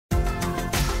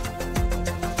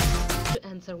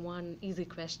answer one easy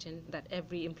question that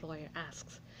every employer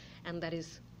asks, and that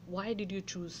is, why did you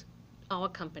choose our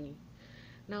company?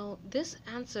 Now, this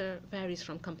answer varies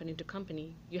from company to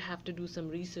company. You have to do some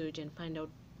research and find out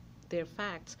their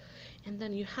facts, and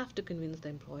then you have to convince the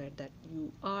employer that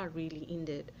you are really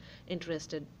indeed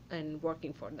interested in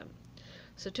working for them.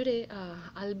 So today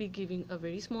I'll be giving a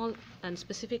very small and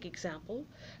specific example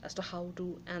as to how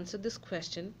to answer this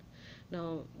question.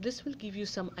 Now, this will give you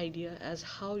some idea as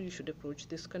how you should approach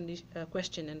this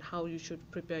question and how you should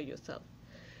prepare yourself.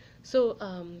 So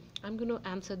I'm going to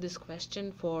answer this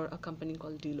question for a company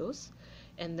called Delos,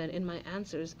 and then in my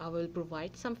answers I will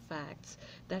provide some facts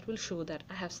that will show that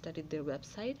I have studied their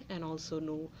website and also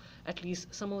know at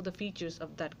least some of the features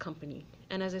of that company.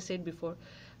 And as I said before,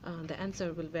 the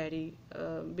answer will vary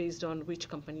based on which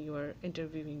company you are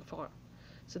interviewing for.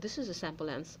 So this is a sample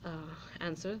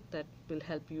answer that will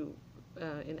help you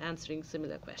in answering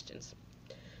similar questions.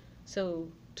 So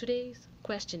today's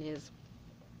question is,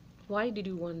 why did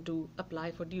you want to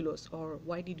apply for Delos, or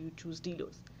why did you choose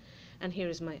Delos? And here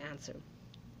is my answer.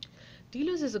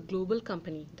 Delos is a global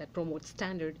company that promotes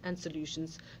standards and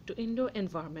solutions to indoor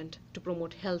environment to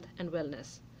promote health and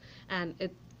wellness. And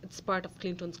it's part of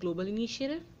Clinton's global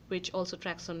initiative, which also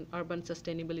tracks on urban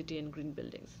sustainability and green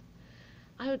buildings.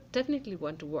 I would definitely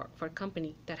want to work for a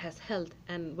company that has health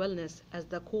and wellness as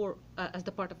the core, as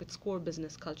the part of its core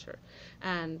business culture,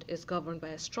 and is governed by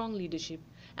a strong leadership,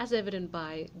 as evident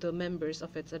by the members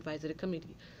of its advisory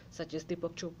committee, such as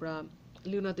Deepak Chopra,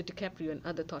 Leonardo DiCaprio, and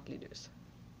other thought leaders.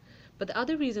 But the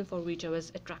other reason for which I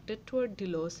was attracted toward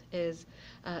Delos is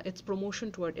its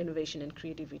promotion toward innovation and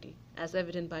creativity, as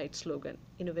evident by its slogan,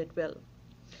 "Innovate Well."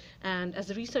 And as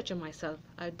a researcher myself,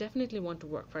 I definitely want to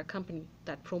work for a company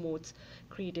that promotes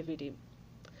creativity.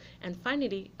 And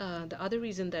finally, the other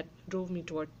reason that drove me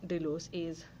toward Delos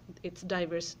is its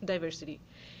diversity.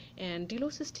 And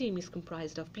Delos's team is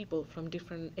comprised of people from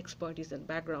different expertise and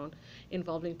background,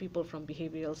 involving people from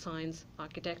behavioral science,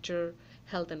 architecture,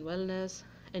 health and wellness,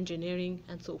 engineering,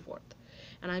 and so forth.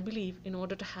 And I believe in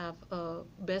order to have a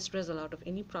best result out of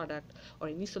any product or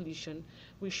any solution,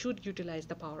 we should utilize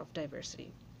the power of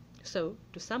diversity. So,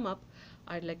 to sum up,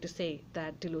 I'd like to say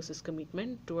that Delos's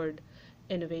commitment toward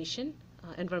innovation,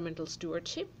 environmental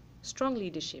stewardship, strong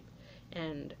leadership,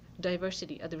 and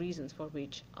diversity are the reasons for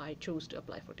which I chose to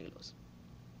apply for Delos.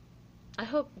 I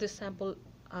hope this sample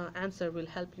answer will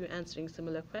help you answering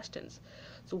similar questions.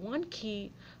 So one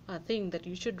key thing that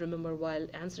you should remember while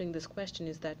answering this question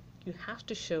is that you have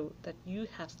to show that you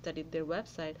have studied their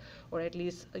website, or at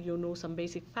least you know some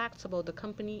basic facts about the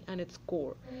company and its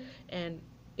core. And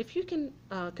if you can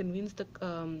convince the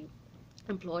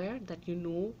employer that you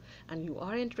know and you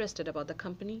are interested about the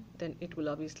company, then it will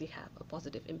obviously have a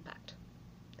positive impact.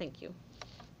 Thank you.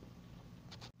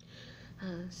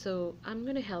 So I'm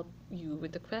going to help you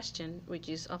with the question which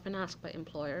is often asked by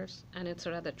employers, and it's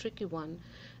a rather tricky one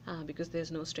because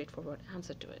there's no straightforward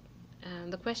answer to it.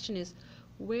 And the question is,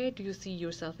 where do you see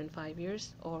yourself in 5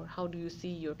 years, or how do you see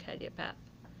your career path?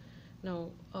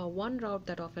 Now, one route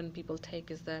that often people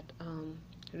take is that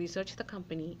research the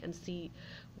company and see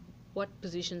what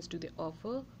positions do they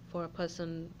offer for a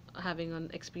person having an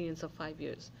experience of 5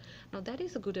 years. Now that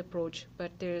is a good approach,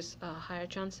 but there's higher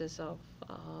chances of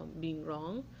being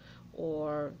wrong,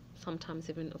 or sometimes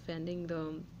even offending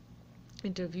the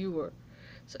interviewer.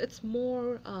 So it's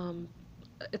more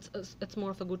it's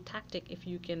more of a good tactic if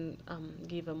you can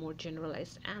give a more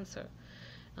generalized answer.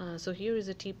 So here is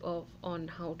a tip on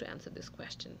how to answer this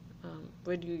question.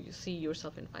 Where do you see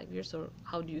yourself in 5 years, or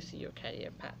how do you see your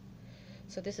career path?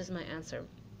 So this is my answer.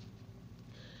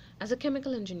 As a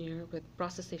chemical engineer with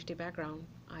process safety background,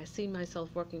 I see myself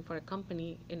working for a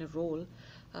company in a role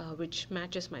which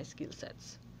matches my skill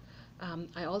sets.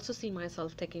 I also see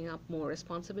myself taking up more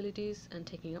responsibilities and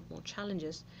taking up more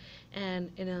challenges,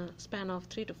 and in a span of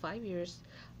 3 to 5 years,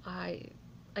 I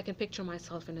can picture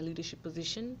myself in a leadership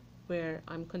position where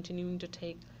I'm continuing to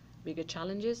take bigger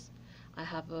challenges. I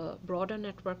have a broader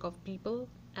network of people,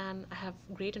 and I have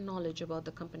greater knowledge about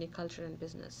the company culture and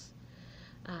business.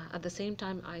 At the same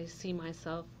time, I see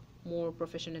myself more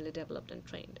professionally developed and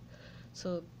trained.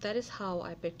 So that is how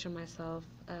I picture myself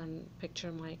and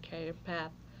picture my career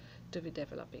path to be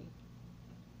developing.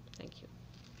 Thank you.